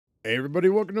Hey everybody,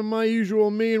 welcome to My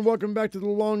Usual Me, and welcome back to the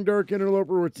Long Dark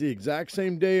Interloper, where it's the exact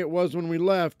same day it was when we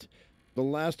left the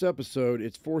last episode.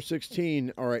 It's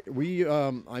 4:16. All right,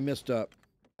 I messed up.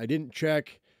 I didn't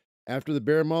check after the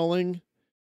bear mauling,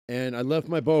 and I left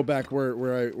my bow back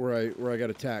where I got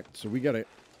attacked. So we got to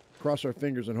cross our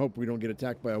fingers and hope we don't get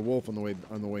attacked by a wolf on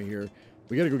the way here.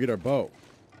 We got to go get our bow.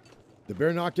 The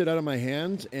bear knocked it out of my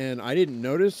hands, and I didn't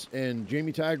notice. And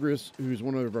Jamie Tigris, who's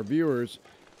one of our viewers,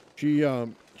 she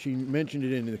mentioned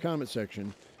it in the comment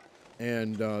section,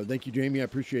 and thank you, Jamie. I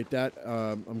appreciate that.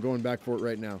 I'm going back for it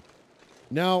right now.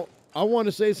 Now, I want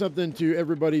to say something to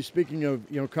everybody. Speaking of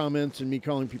comments and me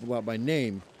calling people out by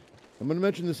name, I'm going to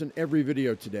mention this in every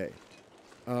video today.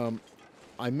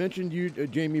 I mentioned you,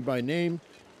 Jamie, by name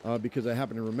because I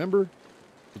happen to remember.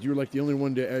 Because you were like the only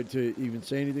one to even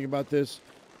say anything about this,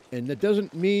 and that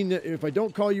doesn't mean that if I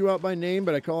don't call you out by name,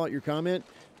 but I call out your comment,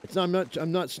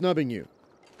 I'm not snubbing you.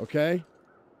 Okay.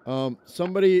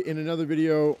 Somebody in another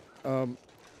video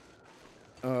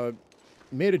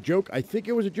made a joke. I think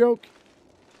it was a joke,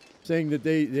 saying that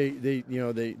they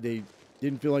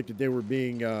didn't feel like that they were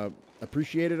being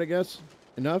appreciated, I guess,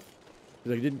 enough.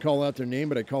 Because I didn't call out their name,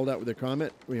 but I called out with their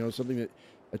comment.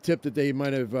 A tip that they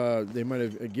might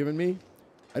have given me.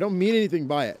 I don't mean anything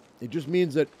by it. It just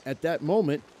means that at that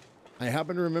moment, I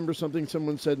happen to remember something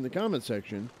someone said in the comment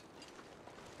section.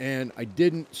 And I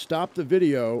didn't stop the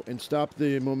video and stop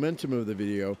the momentum of the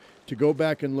video to go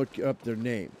back and look up their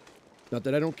name. Not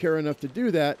that I don't care enough to do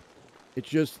that. It's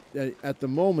just that at the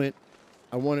moment,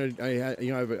 I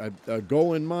have a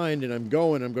goal in mind, and I'm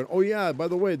going, oh yeah, by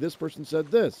the way, this person said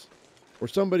this, or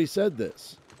somebody said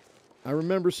this. I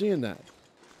remember seeing that.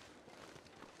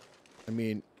 I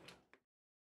mean,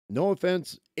 no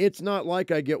offense, it's not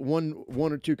like I get one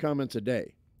or two comments a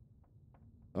day.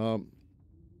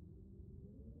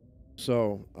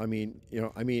 So, I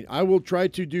will try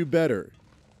to do better.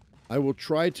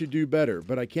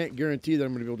 But I can't guarantee that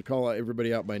I'm going to be able to call out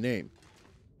everybody out by name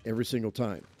every single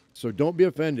time. So don't be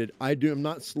offended. I'm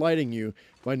not slighting you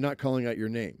by not calling out your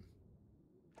name.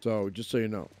 So just so you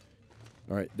know.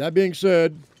 All right. That being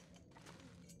said,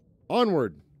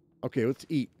 onward. Okay, let's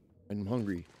eat. I'm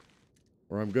hungry.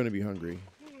 Or I'm going to be hungry.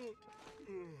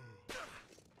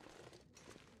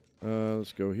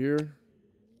 Let's go here.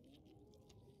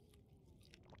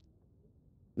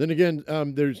 Then again,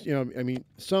 there's,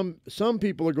 some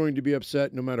people are going to be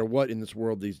upset no matter what in this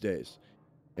world these days.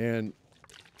 And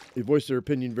they voice their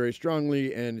opinion very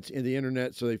strongly, and it's in the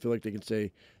internet, so they feel like they can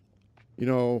say,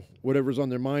 whatever's on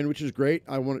their mind, which is great.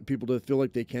 I want people to feel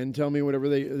like they can tell me whatever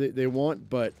they want,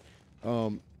 but,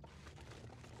 I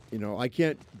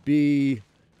can't be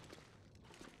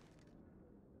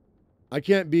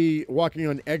walking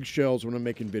on eggshells when I'm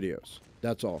making videos.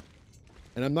 That's all.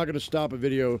 And I'm not going to stop a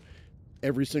video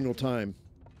every single time,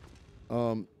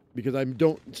 because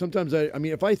sometimes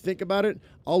if I think about it,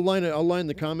 I'll line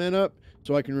the comment up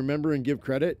so I can remember and give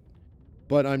credit,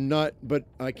 but I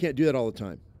can't do that all the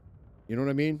time. You know what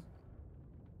I mean?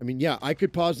 Yeah, I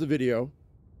could pause the video,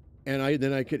 and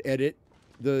then I could edit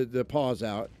the pause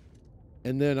out,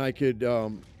 and then I could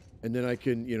call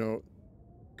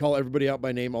everybody out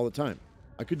by name all the time.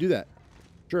 I could do that.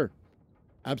 Sure.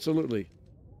 Absolutely.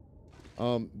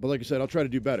 But like I said, I'll try to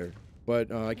do better.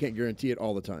 But I can't guarantee it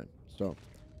all the time. So, all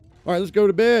right, let's go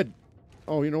to bed.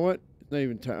 Oh, you know what?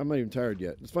 I'm not even tired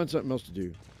yet. Let's find something else to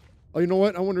do. Oh, you know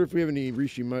what? I wonder if we have any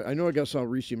reishi. I know I got some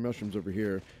reishi mushrooms over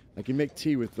here. I can make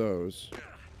tea with those.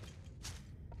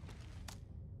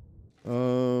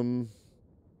 Let's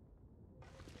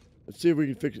see if we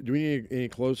can fix it. Do we need any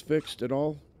clothes fixed at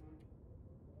all?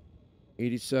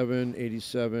 87,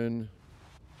 87,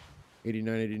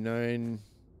 89, 89.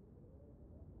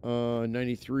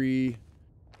 93.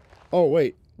 Oh,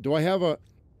 wait. Do I have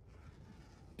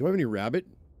any rabbit?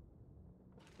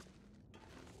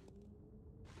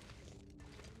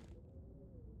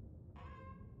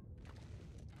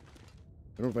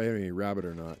 I don't know if I have any rabbit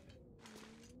or not.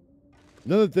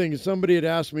 Another thing is, somebody had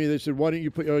asked me, they said, why don't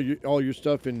you put all your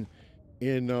stuff in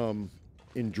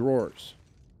drawers?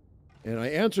 And I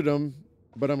answered them,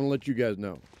 but I'm going to let you guys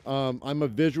know. I'm a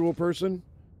visual person.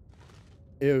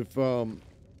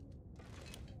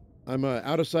 I'm a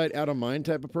out of sight, out of mind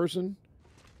type of person.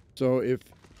 So if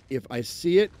I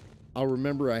see it, I'll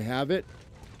remember I have it,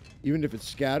 even if it's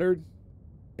scattered.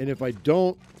 And if I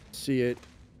don't see it,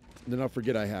 then I'll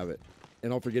forget I have it.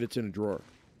 And I'll forget it's in a drawer.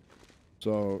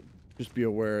 So just be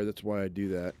aware, that's why I do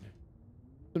that.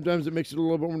 Sometimes it makes it a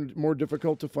little bit more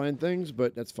difficult to find things,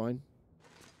 but that's fine.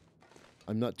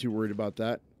 I'm not too worried about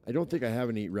that. I don't think I have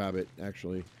any rabbit,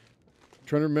 actually. I'm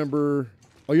trying to remember.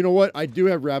 Oh, you know what? I do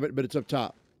have rabbit, but it's up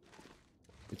top.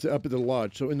 It's up at the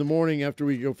lodge. So in the morning after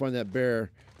we go find that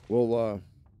bear, we'll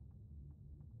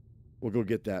go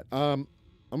get that. I'm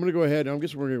gonna go ahead. I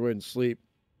guess we're gonna go ahead and sleep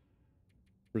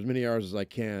for as many hours as I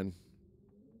can.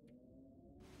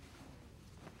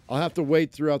 I'll have to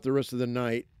wait throughout the rest of the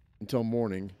night until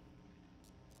morning.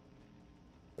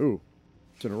 Ooh,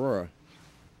 it's an aurora.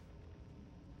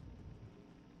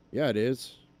 Yeah, it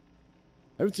is.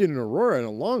 I haven't seen an aurora in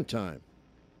a long time.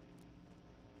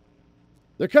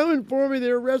 They're coming for me.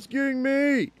 They're rescuing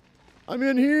me. I'm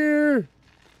in here.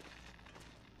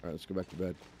 All right, let's go back to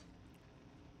bed.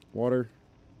 Water.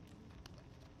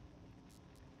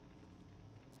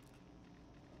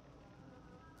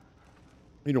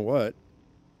 You know what?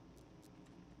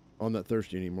 I'm not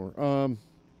thirsty anymore. We're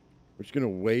just gonna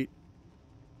wait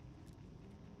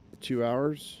for 2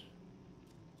 hours.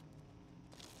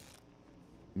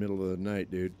 Middle of the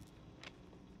night, dude.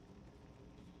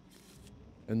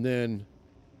 And then,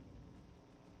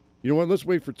 you know what? Let's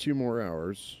wait for 2 more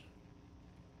hours.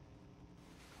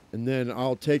 And then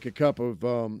I'll take a cup of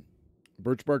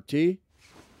birch bark tea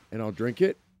and I'll drink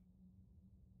it.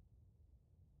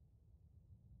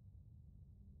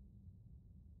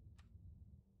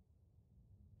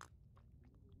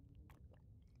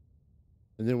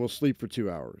 And then we'll sleep for 2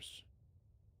 hours.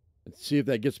 And see if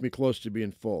that gets me close to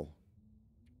being full.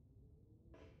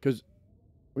 Because,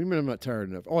 what do you mean I'm not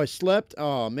tired enough? Oh, I slept?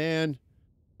 Oh, man.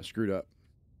 I screwed up.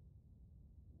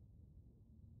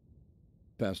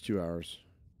 Past 2 hours.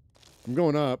 I'm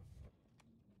going up.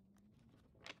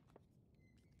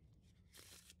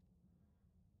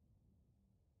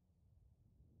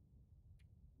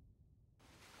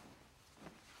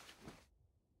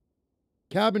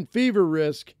 Cabin fever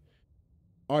risk?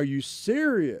 Are you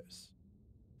serious?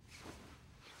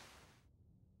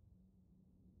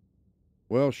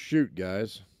 Well, shoot,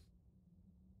 guys.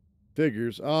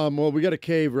 Figures. Well, we got a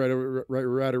cave right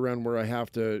around where I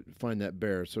have to find that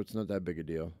bear, so it's not that big a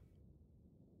deal.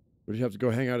 We just have to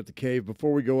go hang out at the cave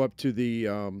before we go up to the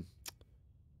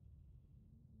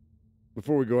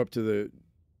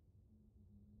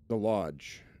the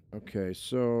lodge. Okay,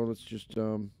 so let's just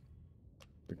drink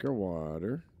our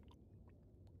water.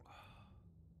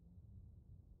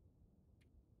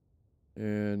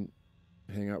 And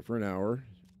hang out for an hour.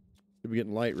 It'll be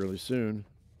getting light really soon.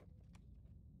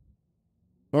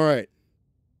 All right.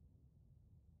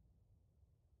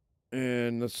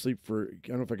 And let's sleep for, I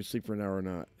don't know if I can sleep for an hour or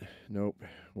not. Nope.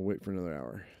 We'll wait for another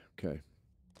hour. Okay.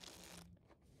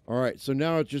 All right. So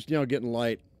now it's just now getting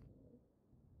light.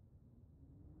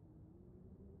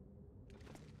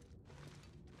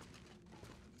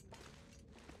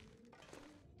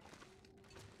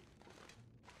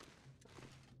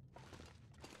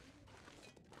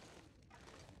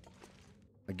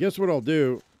 I guess what I'll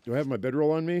do I have my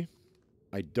bedroll on me?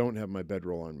 I don't have my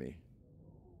bedroll on me.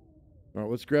 All right,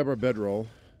 let's grab our bedroll.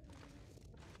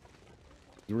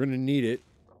 We're going to need it.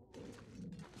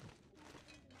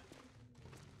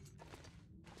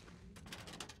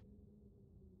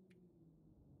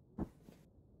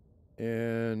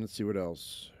 And let's see what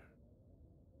else.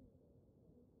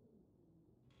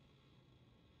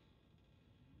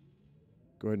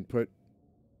 Go ahead and put...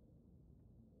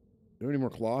 Do you have any more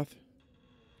cloth?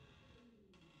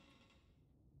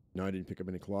 No, I didn't pick up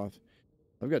any cloth.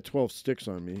 I've got 12 sticks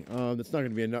on me. That's not going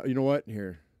to be enough. You know what?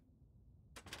 Here.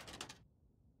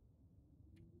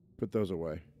 Put those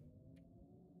away.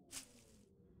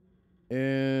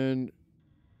 And...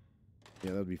 yeah,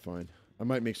 that'll be fine. I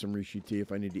might make some reishi tea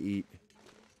if I need to eat.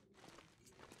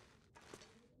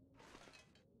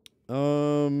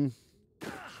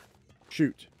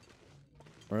 Shoot.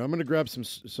 All right, I'm going to grab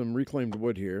some reclaimed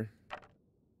wood here.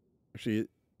 Actually,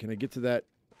 can I get to that?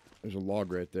 There's a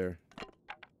log right there.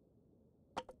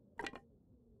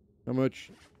 How much?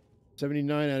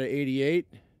 79 out of 88.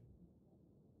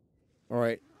 All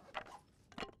right.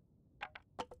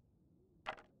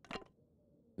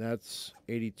 That's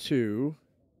 82.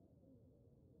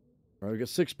 All right, we got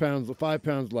 6 pounds, 5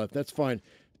 pounds left. That's fine.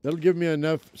 That'll give me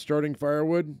enough starting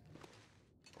firewood.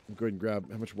 I'll go ahead and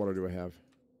grab, how much water do I have?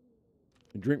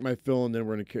 And drink my fill, and then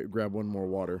we're going to grab one more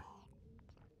water.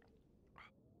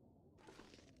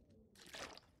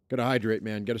 Got to hydrate,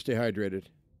 man. Got to stay hydrated.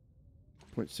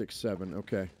 0.67.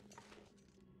 Okay.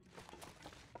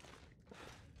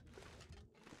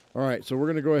 All right, so we're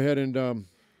going to go ahead and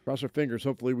cross our fingers.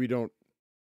 Hopefully we don't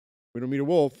meet a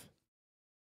wolf.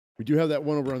 We do have that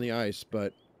one over on the ice,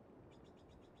 but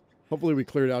hopefully we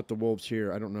cleared out the wolves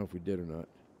here. I don't know if we did or not.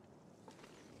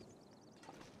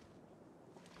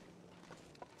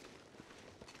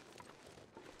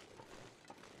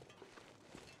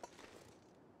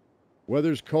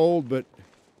 Weather's cold, but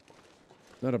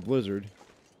not a blizzard.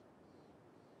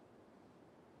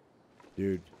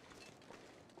 Dude.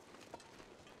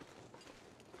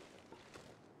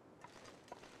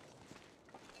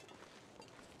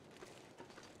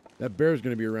 That bear's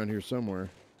going to be around here somewhere.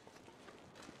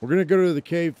 We're going to go to the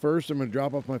cave first. I'm going to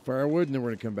drop off my firewood, and then we're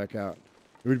going to come back out.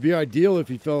 It would be ideal if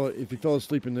he fell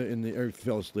asleep or if he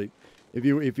fell asleep. If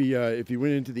he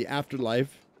went into the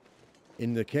afterlife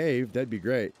in the cave, that'd be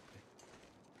great.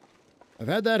 I've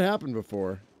had that happen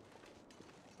before.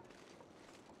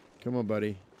 Come on,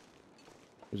 buddy.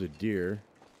 There's a deer.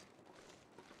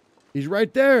 He's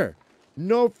right there.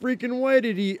 No freaking way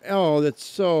did he... Oh, that's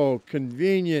so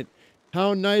convenient.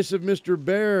 How nice of Mr.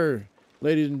 Bear,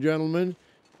 ladies and gentlemen,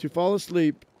 to fall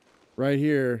asleep right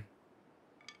here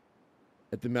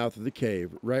at the mouth of the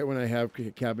cave, right when I have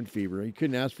cabin fever. You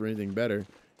couldn't ask for anything better.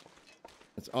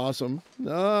 That's awesome.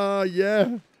 Oh,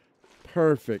 yeah.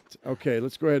 Perfect. Okay,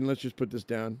 let's go ahead and let's just put this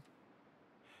down.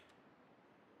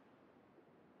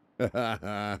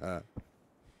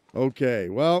 Okay,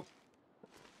 well,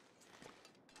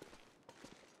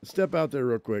 step out there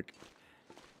real quick.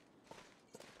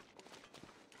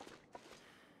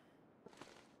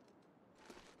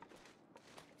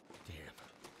 Damn, I'm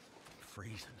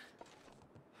freezing.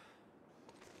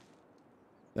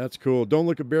 That's cool. Don't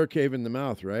look a bear cave in the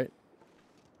mouth, right?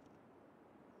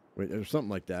 Wait, there's something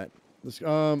like that. This,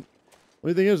 only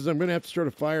thing is I'm going to have to start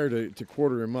a fire to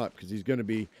quarter him up because he's going to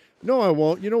be... No, I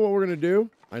won't. You know what we're going to do?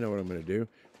 I know what I'm going to do.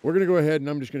 We're going to go ahead and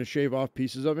I'm just going to shave off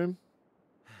pieces of him.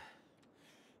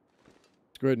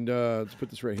 Let's go ahead and let's put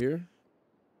this right here.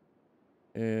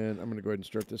 And I'm going to go ahead and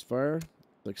start this fire.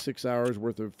 Like 6 hours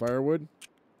worth of firewood.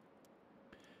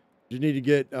 Just need to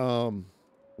get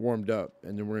warmed up.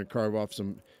 And then we're going to carve off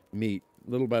some meat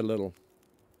little by little.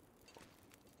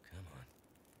 Come on.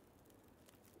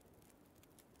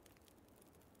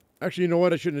 Actually, you know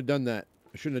what? I shouldn't have done that.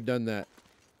 I shouldn't have done that.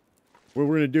 What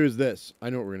we're going to do is this.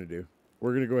 I know what we're going to do.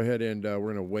 We're going to go ahead and we're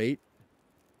going to wait.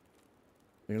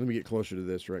 Hang on, let me get closer to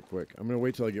this right quick. I'm going to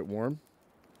wait till I get warm.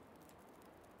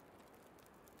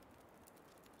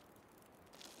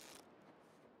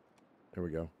 There we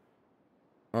go.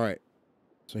 All right.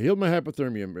 So I healed my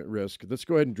hypothermia risk. Let's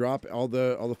go ahead and drop all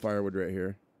the firewood right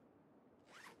here.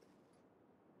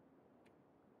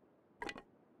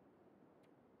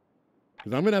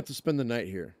 Because I'm going to have to spend the night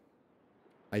here.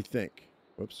 I think.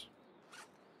 Whoops.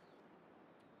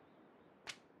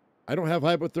 I don't have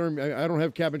hypothermia. I don't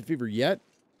have cabin fever yet.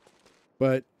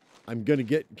 But I'm going to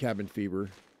get cabin fever.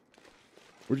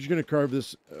 We're just going to carve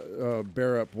this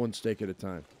bear up one steak at a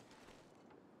time.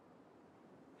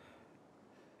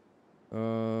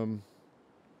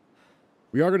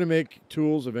 We are going to make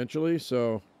tools eventually,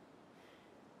 so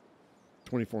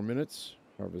 24 minutes.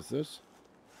 Harvest this.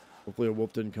 Hopefully a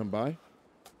wolf didn't come by.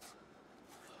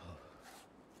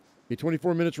 Okay,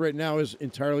 24 minutes right now is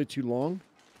entirely too long.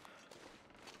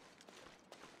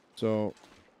 So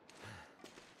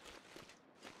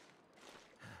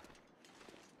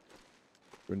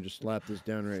we're going to just slap this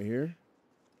down right here.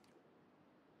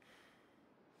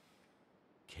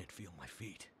 Can't feel my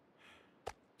feet.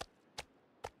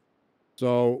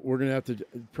 So we're going to have to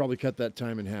probably cut that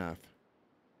time in half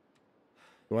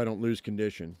so I don't lose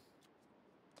condition.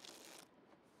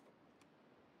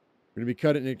 We're going to be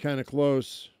cutting it kind of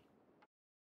close.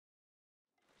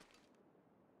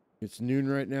 It's noon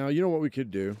right now. You know what we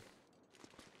could do?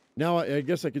 Now I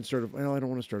guess I can start a... Well, I don't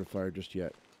want to start a fire just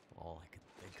yet. All I can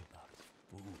think about is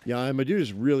food. Yeah, my dude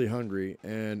is really hungry,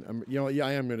 and I'm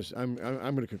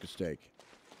gonna cook a steak.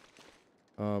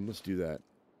 Let's do that.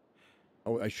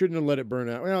 Oh, I shouldn't have let it burn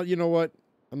out. Well, you know what?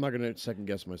 I'm not gonna second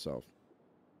guess myself.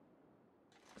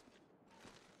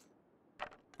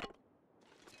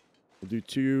 We'll do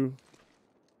 2.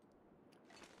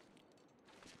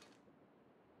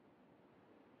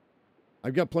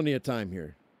 I've got plenty of time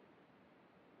here.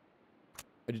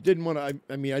 I just didn't want to.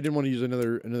 I mean, I didn't want to use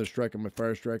another strike on my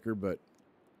fire striker, but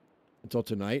until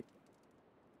tonight.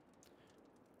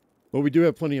 But we do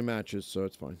have plenty of matches, so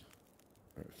it's fine.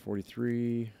 All right,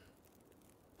 43.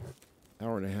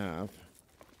 Hour and a half.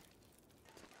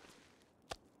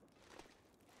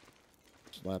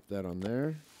 Slap that on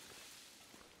there.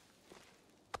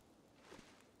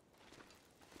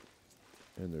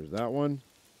 And there's that one.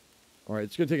 All right,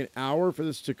 it's going to take an hour for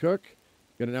this to cook.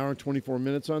 Got an hour and 24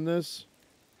 minutes on this.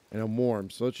 And I'm warm,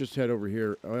 so let's just head over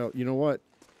here. Well, you know what?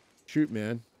 Shoot,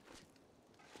 man.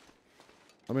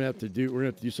 We're going to have to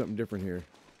do something different here.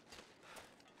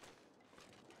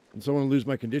 And so I want to lose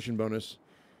my condition bonus.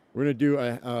 We're going to do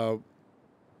a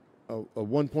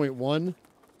 1.1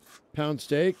 pound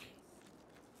steak.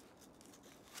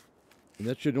 And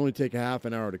that should only take a half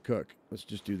an hour to cook. Let's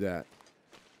just do that.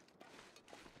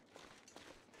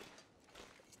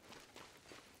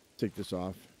 take this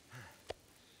off.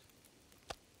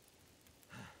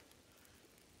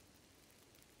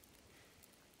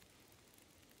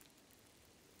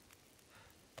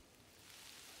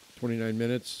 $29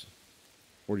 minutes.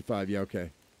 45, yeah, okay.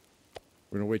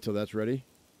 We're going to wait till that's ready.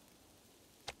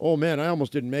 Oh, man, I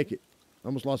almost didn't make it. I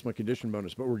almost lost my condition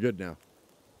bonus, but we're good now. All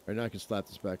right, now I can slap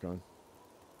this back on.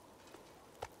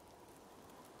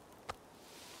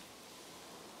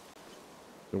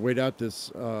 So wait out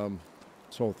this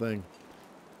whole thing.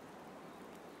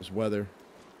 This weather.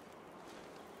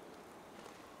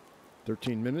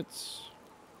 13 minutes.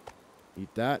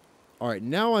 Eat that. All right,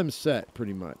 now I'm set,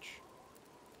 pretty much.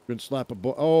 Gonna slap a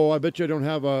bowl. Oh, I bet you I don't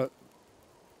have a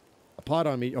pot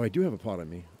on me. Oh, I do have a pot on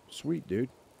me. Sweet, dude.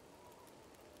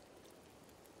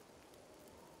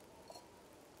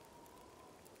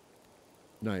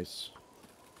 Nice.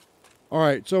 All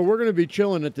right, so we're gonna be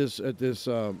chilling at this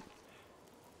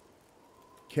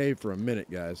cave for a minute,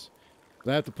 guys.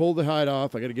 I have to pull the hide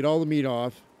off. I got to get all the meat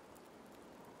off,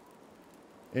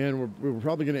 and we're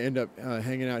probably gonna end up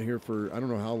hanging out here for I don't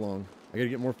know how long. I got to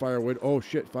get more firewood. Oh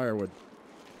shit, firewood.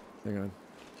 Hang on.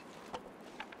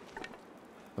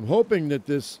 I'm hoping that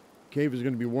this cave is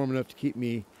going to be warm enough to keep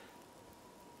me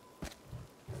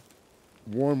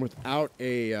warm without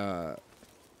a... how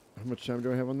much time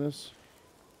do I have on this?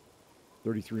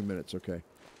 33 minutes, okay.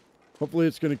 Hopefully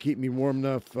it's going to keep me warm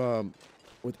enough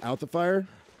without the fire.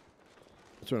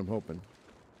 That's what I'm hoping.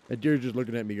 That deer's just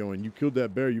looking at me going, you killed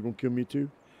that bear, you going to kill me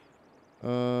too?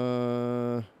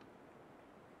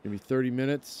 Give me 30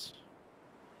 minutes.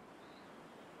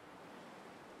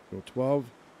 Go 12.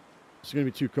 It's going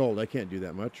to be too cold. I can't do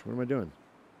that much. What am I doing?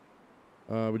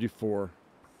 We'll do 4.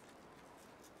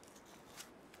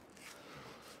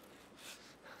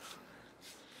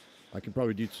 I can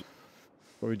probably do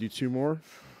 2 more.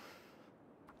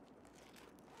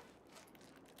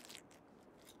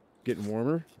 Getting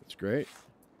warmer. That's great.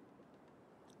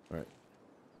 All right.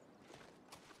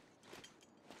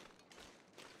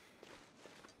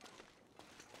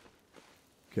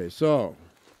 Okay, so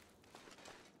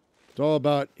it's all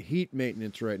about heat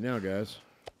maintenance right now, guys.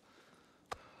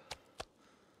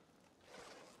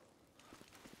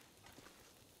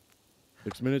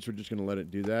 Six minutes, we're just going to let it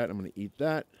do that. I'm going to eat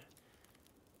that.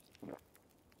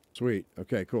 Sweet.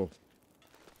 Okay, cool.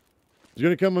 There's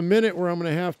going to come a minute where I'm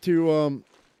going to have to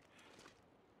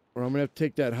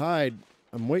take that hide.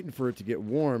 I'm waiting for it to get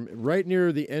warm. Right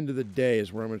near the end of the day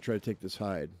is where I'm going to try to take this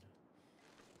hide.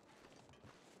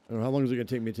 I don't know, how long is it going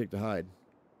to take me to take the hide?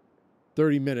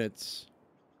 30 minutes.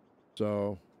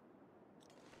 So,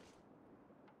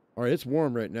 all right, it's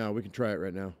warm right now. We can try it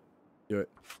right now. Do it.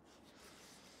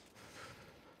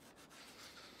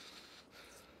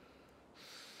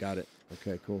 Got it.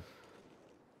 Okay, cool.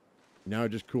 Now it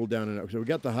just cooled down enough. So we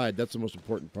got the hide. That's the most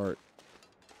important part.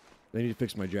 I need to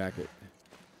fix my jacket.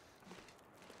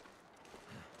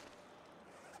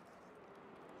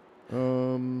 Need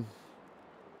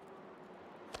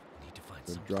to find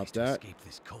some drop place to that. escape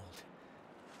this cold.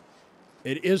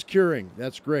 It is curing.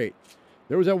 That's great.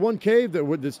 There was that one cave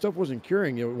that stuff wasn't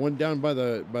curing. It went down by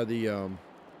the oh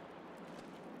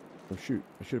shoot!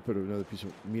 I should have put another piece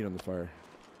of meat on the fire.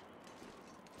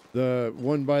 The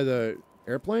one by the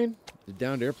airplane, the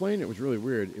downed airplane. It was really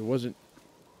weird. It wasn't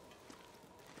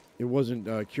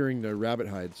curing the rabbit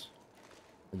hides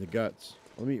and the guts.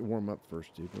 Let me warm up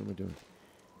first, dude. What am I doing?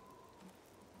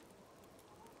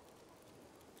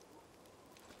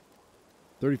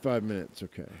 $35 minutes.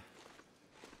 Okay.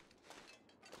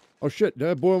 Oh shit, did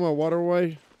I boil my water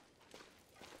away?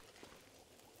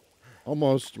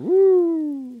 Almost.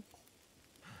 Woo!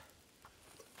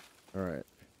 All right.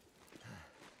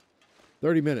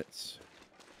 30 minutes.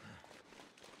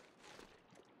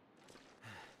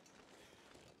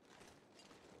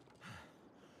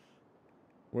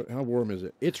 How warm is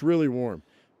it? It's really warm.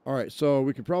 All right, so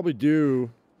we could probably do...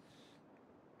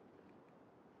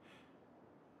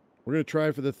 We're going to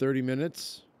try for the 30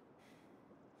 minutes.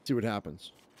 See what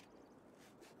happens.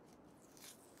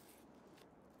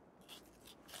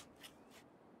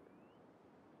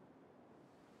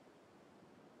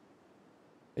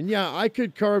 And yeah, I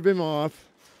could carve him off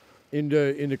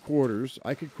into quarters.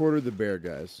 I could quarter the bear,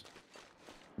 guys.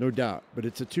 No doubt. But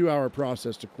it's a 2-hour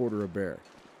process to quarter a bear.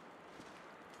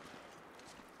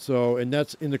 So, and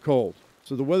that's in the cold.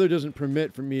 So the weather doesn't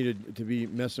permit for me to be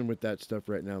messing with that stuff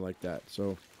right now like that.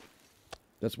 So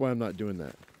that's why I'm not doing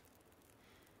that.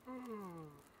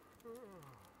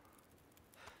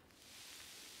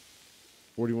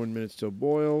 41 minutes till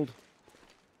boiled.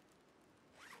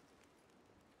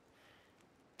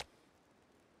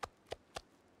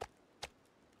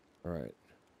 All right.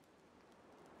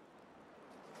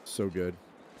 So good.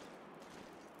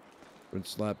 And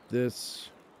slap this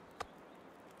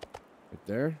right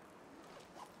there.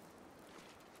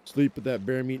 Sleep with that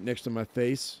bear meat next to my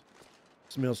face.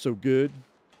 Smells so good.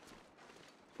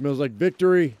 Smells like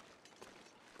victory.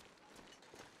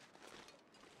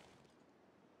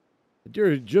 The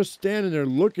deer is just standing there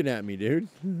looking at me, dude.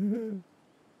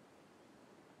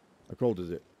 How cold is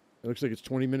it? It looks like it's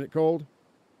 20-minute cold.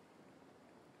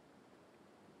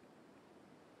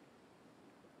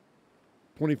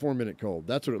 "24-minute cold.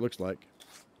 That's what it looks like.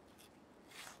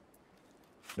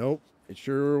 Nope, it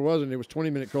sure wasn't. It was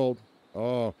 20-minute cold.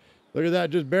 Oh, look at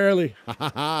that, just barely. Ha ha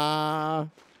ha.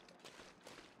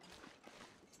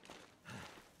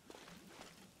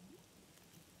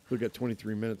 Still got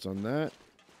 23 minutes on that.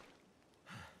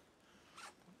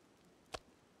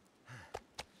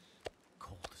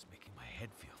 Cold is making my head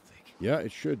feel thick. Yeah,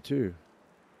 it should too.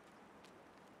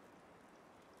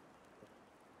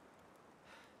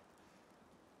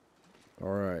 All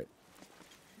right.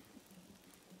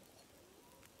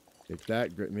 Take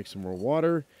that, make some more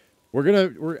water.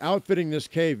 We're outfitting this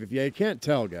cave. If you can't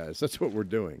tell, guys, that's what we're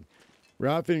doing. We're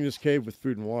outfitting this cave with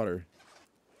food and water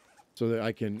so that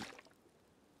I can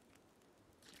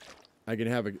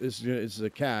have a, this is a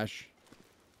cache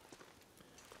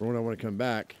for when I want to come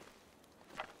back.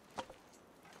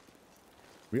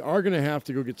 We are going to have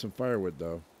to go get some firewood,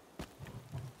 though.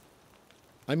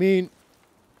 I mean,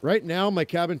 right now, my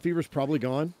cabin fever's probably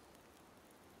gone.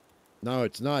 No,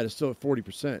 it's not. It's still at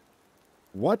 40%.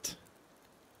 What?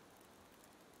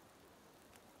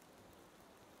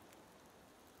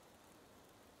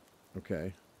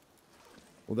 Okay.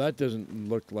 Well, that doesn't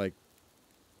look like...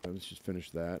 let's just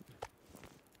finish that.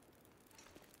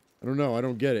 I don't know. I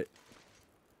don't get it.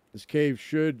 This cave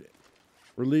should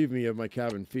relieve me of my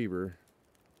cabin fever.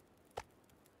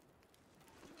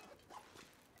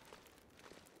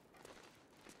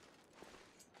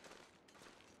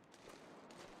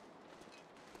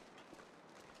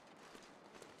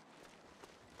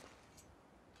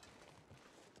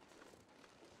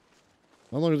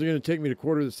 How long is it going to take me to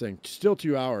quarter this thing? Still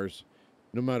 2 hours,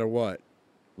 no matter what.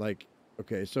 Like,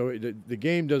 okay, so the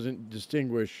game doesn't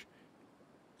distinguish.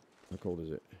 How cold is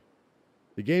it?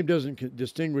 The game doesn't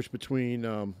distinguish between,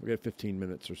 we got 15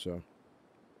 minutes or so.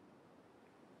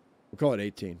 We'll call it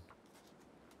 18.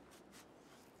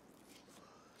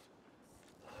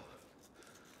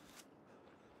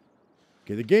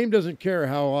 Okay, the game doesn't care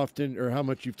how often or how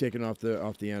much you've taken off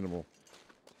the animal.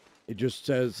 It just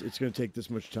says it's going to take this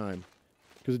much time.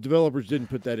 Because the developers didn't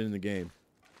put that in the game.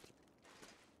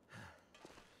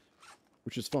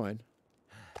 Which is fine.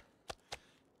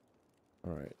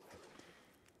 All right.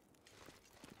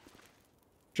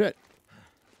 Shit.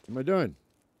 What am I doing?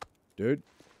 Dude.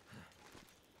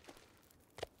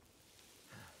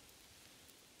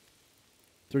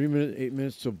 $30 minutes, 8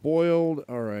 minutes to boiled.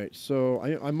 All right. So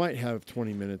I might have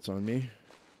 20 minutes on me.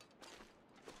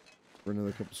 For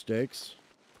another couple steaks.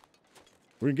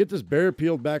 We're going to get this bear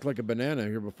peeled back like a banana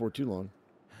here before too long.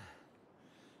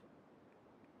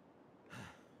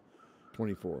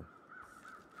 24.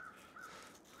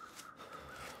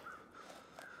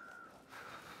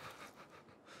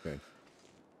 Okay.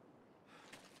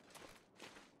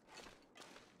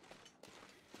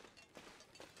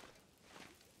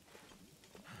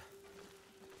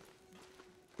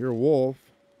 You're a wolf.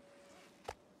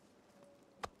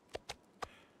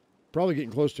 Probably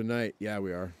getting close to night. Yeah,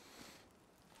 we are.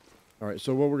 All right,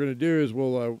 so what we're going to do is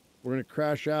we're going to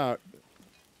crash out.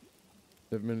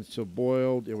 7 minutes till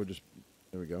boiled. Yeah, we'll just,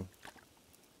 there we go.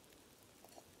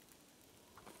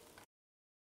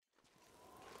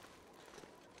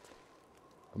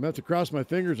 I'm going to have to cross my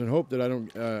fingers and hope that I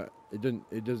don't,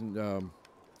 it doesn't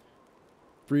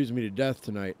freeze me to death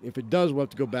tonight. If it does, we'll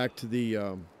have to go back to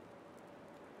the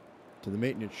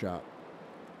maintenance shop.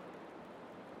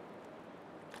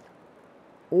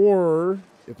 Or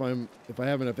if I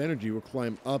have enough energy, we'll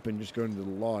climb up and just go into the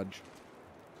lodge.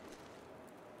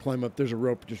 Climb up. There's a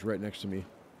rope just right next to me.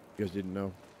 You guys didn't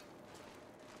know.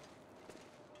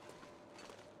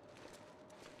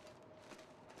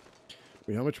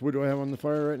 Wait, how much wood do I have on the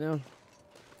fire right now?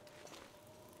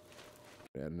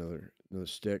 Add another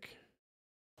stick.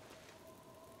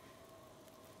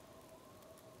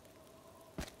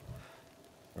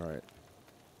 All right.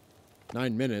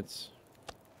 9 minutes.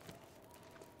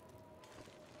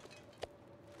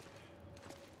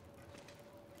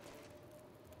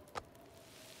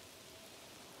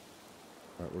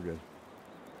 All right, we're good.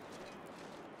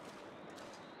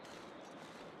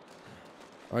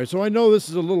 All right, so I know this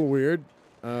is a little weird.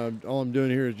 All I'm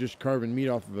doing here is just carving meat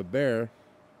off of a bear.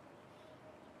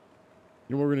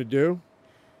 You know what we're going to do?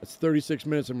 It's 36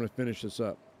 minutes. I'm going to finish this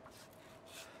up.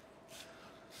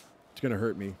 gonna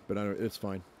hurt me, but it's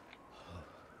fine.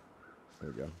 There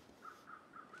we go.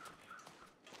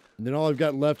 And then all I've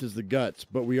got left is the guts,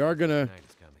 but we are gonna. Night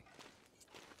is coming.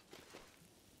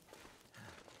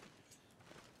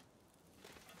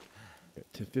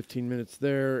 To 15 minutes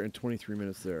there and 23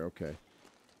 minutes there. Okay.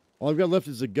 All I've got left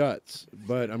is the guts,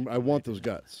 but I want those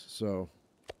guts. So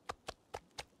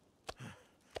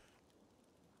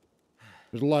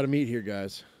there's a lot of meat here,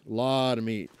 guys. A lot of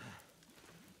meat.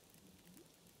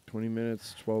 20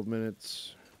 minutes, 12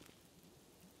 minutes.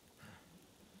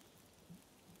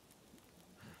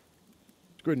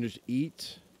 Let's go ahead and just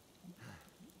eat.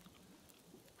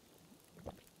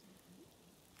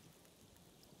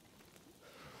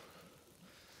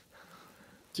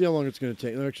 See how long it's going to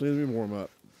take. Actually, let me warm up.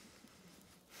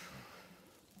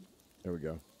 There we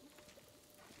go.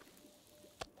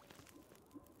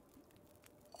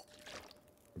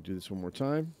 We'll do this one more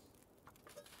time.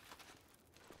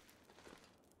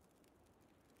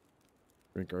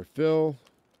 Drink our fill.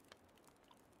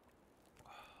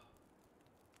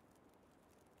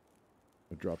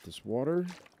 We'll drop this water.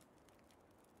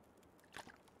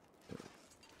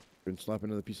 And slap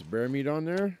another piece of bear meat on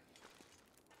there.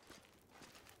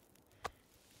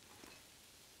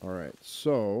 All right,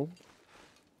 so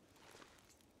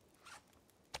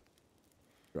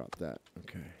drop that.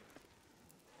 Okay.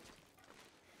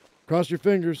 Cross your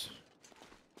fingers.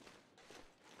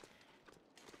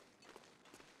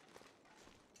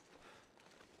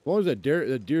 As long as that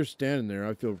deer's standing there,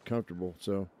 I feel comfortable.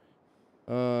 So,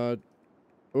 oh,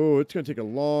 it's gonna take a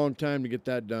long time to get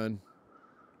that done.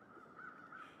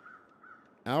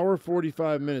 Hour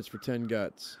 45 minutes for 10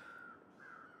 guts.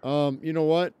 You know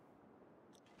what?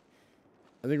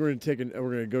 I think we're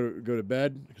gonna go to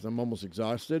bed because I'm almost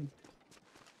exhausted,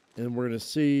 and we're gonna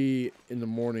see in the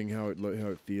morning how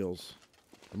it feels.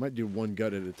 I might do one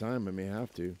gut at a time. I may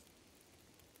have to.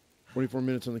 24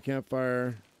 minutes on the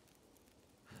campfire.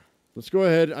 Let's go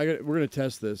ahead. We're gonna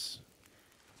test this.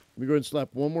 Let me go ahead and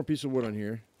slap one more piece of wood on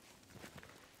here.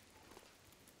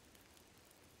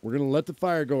 We're gonna let the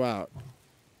fire go out,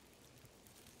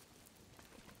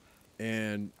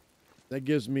 and that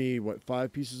gives me, what,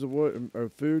 5 pieces of wood or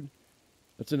food?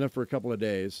 That's enough for a couple of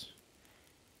days.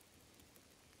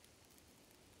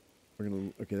 We're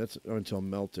gonna, okay, that's until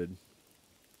melted.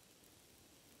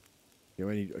 Okay,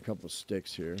 I need a couple of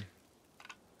sticks here.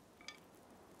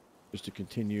 Just to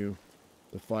continue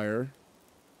the fire.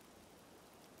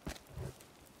 There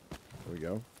we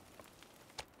go.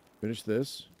 Finish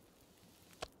this.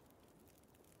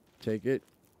 Take it,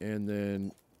 and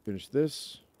then finish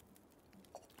this.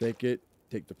 Take it,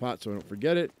 take the pot so I don't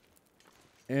forget it.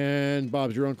 And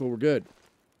Bob's your uncle, we're good.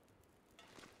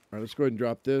 All right, let's go ahead and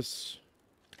drop this.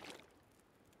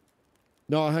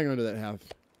 No, I'll hang on to that half.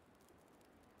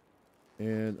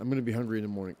 And I'm going to be hungry in the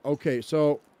morning. Okay,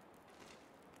 so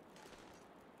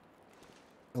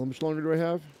how much longer do I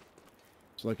have?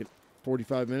 It's like at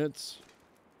 45 minutes.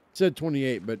 It said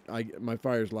 28, but my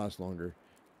fires last longer.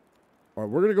 All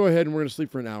right, we're going to go ahead and we're going to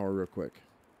sleep for an hour real quick.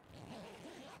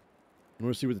 And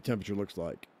we'll see what the temperature looks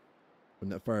like when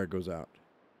that fire goes out.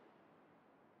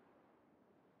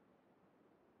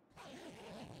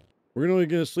 We're only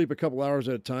going to sleep a couple hours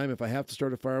at a time. If I have to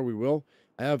start a fire, we will.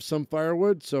 I have some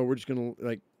firewood, so we're just going to,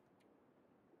 like...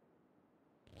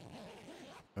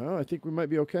 Oh, I think we might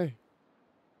be okay.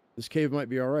 This cave might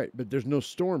be all right, but there's no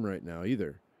storm right now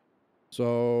either.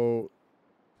 So...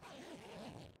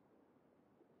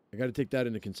 I got to take that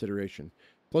into consideration.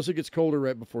 Plus, it gets colder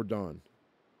right before dawn.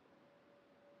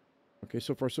 Okay,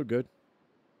 so far so good.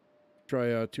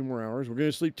 Try 2 more hours. We're going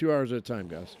to sleep 2 hours at a time,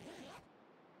 guys.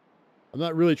 I'm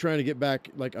not really trying to get back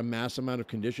like a mass amount of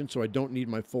condition, so I don't need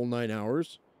my full 9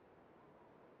 hours,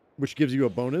 which gives you a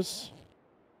bonus.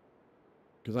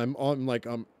 Because I'm like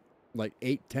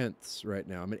 8/10 right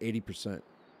now. I'm at 80%.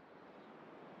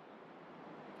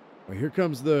 Well, here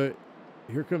comes the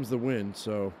wind.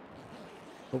 So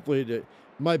hopefully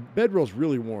my bedroll's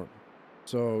really warm,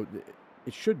 so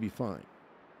it should be fine.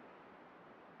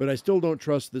 But I still don't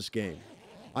trust this game.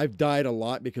 I've died a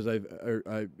lot because I've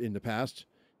in the past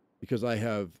because I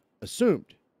have assumed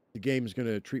the game is going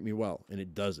to treat me well, and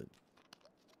it doesn't.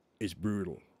 It's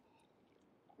brutal.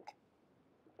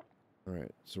 All right,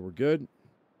 so we're good.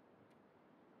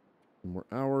 2 more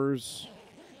hours.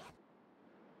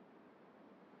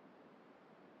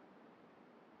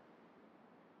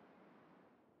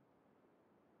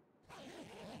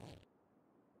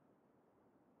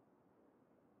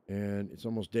 And it's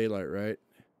almost daylight, right?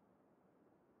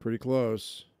 Pretty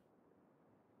close.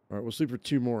 All right, we'll sleep for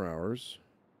 2 more hours.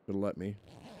 It'll let me.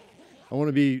 I want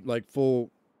to be like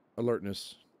full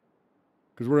alertness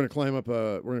because we're gonna climb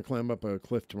up a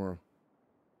cliff tomorrow.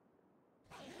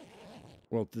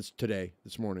 Well, this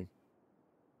morning.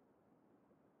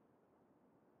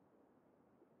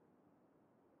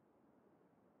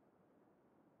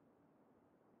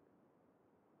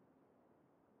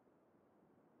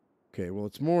 Okay, well,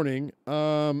 it's morning.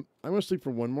 I'm going to sleep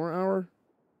for 1 more hour.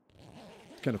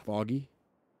 It's kind of foggy.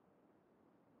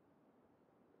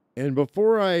 And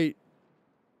before I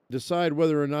decide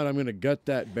whether or not I'm going to gut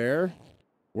that bear,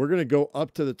 we're going to go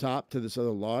up to the top to this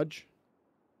other lodge.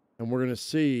 And we're going to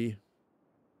see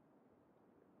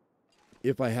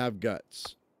if I have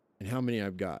guts and how many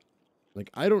I've got.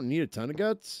 Like, I don't need a ton of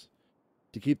guts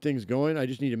to keep things going. I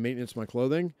just need to maintenance my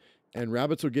clothing. And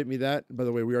rabbits will get me that. By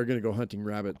the way, we are going to go hunting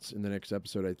rabbits in the next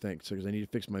episode, I think. So, because I need to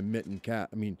fix my mitten cap.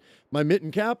 I mean, my mitten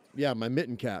cap? Yeah, my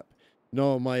mitten cap.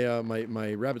 No,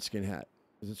 my rabbit skin hat.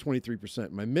 It's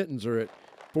 23%. My mittens are at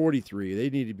 43.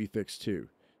 They need to be fixed too.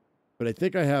 But I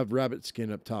think I have rabbit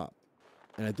skin up top.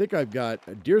 And I think I've got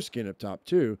a deer skin up top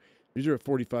too. These are at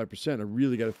 45%. I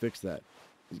really got to fix that.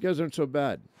 These guys aren't so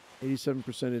bad. 87%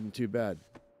 isn't too bad.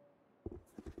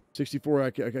 64,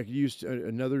 I could use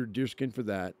another deer skin for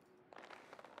that.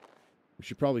 We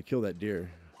should probably kill that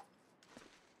deer.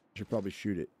 Should probably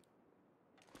shoot it.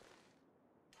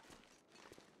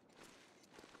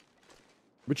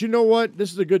 But you know what?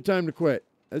 This is a good time to quit.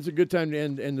 It's a good time to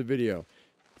end the video.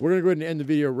 We're going to go ahead and end the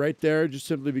video right there, just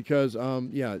simply because,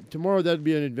 yeah, tomorrow that'd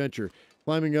be an adventure.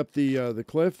 Climbing up the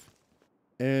cliff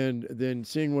and then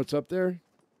seeing what's up there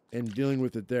and dealing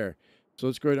with it there. So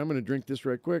let's go ahead. I'm going to drink this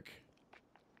right quick.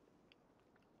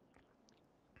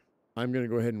 I'm going to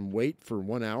go ahead and wait for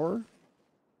 1 hour.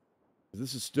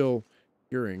 This is still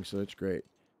curing, so that's great.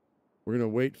 We're going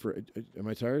to wait for, am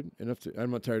I tired enough to,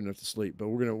 I'm not tired enough to sleep, but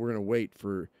we're going to wait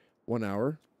for 1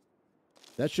 hour.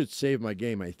 That should save my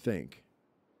game, I think.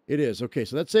 It is. Okay,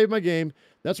 so that saved my game.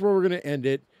 That's where we're going to end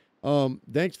it.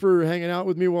 Thanks for hanging out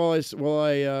with me while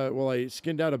I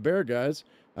skinned out a bear, guys.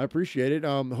 I appreciate it.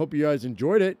 Hope you guys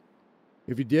enjoyed it.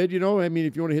 If you did, you know, I mean,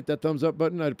 if you want to hit that thumbs up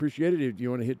button, I'd appreciate it. If you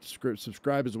want to hit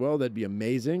subscribe as well, that'd be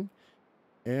amazing.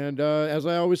 And as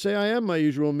I always say, I am my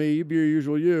usual me. You be your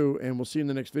usual you, and we'll see you in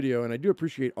the next video. And I do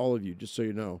appreciate all of you, just so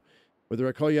you know, whether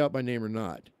I call you out by name or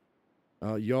not.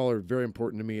 Y'all are very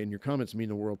important to me, and your comments mean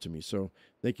the world to me. So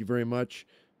thank you very much.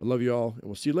 I love you all, and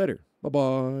we'll see you later.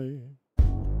 Bye-bye.